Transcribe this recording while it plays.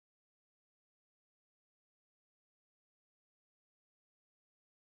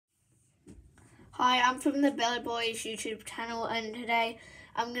Hi, I'm from the Belly Boys YouTube channel, and today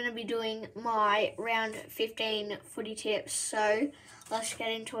I'm going to be doing my round 15 footy tips. So let's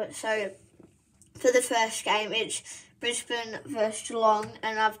get into it. So for the first game, it's Brisbane versus Geelong,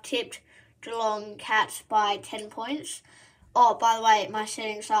 and I've tipped Geelong Cats by 10 points. Oh, by the way, my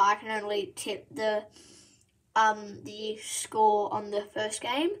settings are I can only tip the score on the first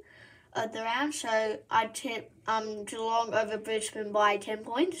game of the round. So I tip Geelong over Brisbane by 10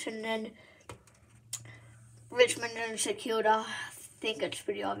 points, and then Richmond and St Kilda. I think it's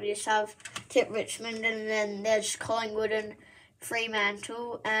pretty obvious. I've tipped Richmond, and then there's Collingwood and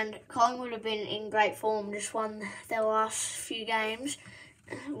Fremantle. And Collingwood have been in great form, just won their last few games.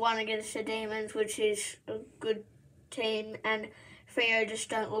 Won against the Demons, which is a good team, and Freo just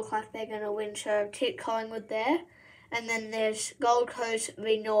don't look like they're going to win, so I've tipped Collingwood there. And then there's Gold Coast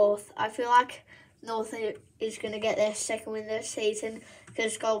v North. I feel like North is going to get their second win this season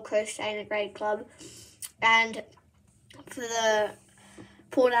because Gold Coast ain't a great club. And for the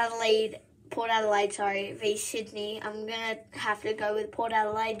Port Adelaide v Sydney, I'm going to have to go with Port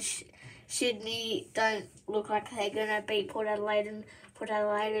Adelaide. Sydney don't look like they're going to beat Port Adelaide, and Port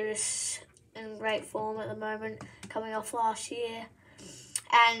Adelaide is in great form at the moment, coming off last year.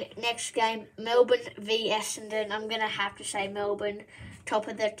 And next game, Melbourne v Essendon. I'm going to have to say Melbourne, top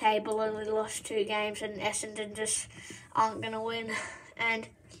of the table, only lost 2 games, and Essendon just aren't going to win. And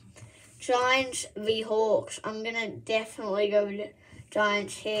Giants v Hawks. I'm going to definitely go with the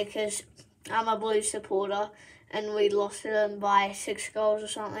Giants here because I'm a Blues supporter and we lost to them by 6 goals or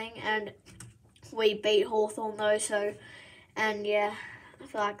something, and we beat Hawthorn though, so, and yeah, I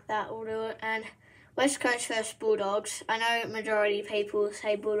feel like that will do it. And West Coast versus Bulldogs. I know majority of people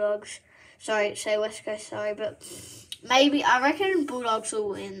say Bulldogs, say West Coast, but maybe, I reckon Bulldogs will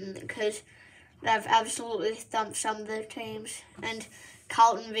win because they've absolutely thumped some of the teams. And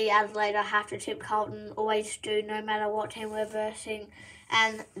Carlton v Adelaide, I have to tip Carlton, always do, no matter what team we're versing.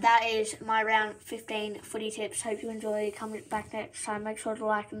 And that is my round 15 footy tips. Hope you enjoy. Come back next time. Make sure to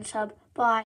like and sub. Bye.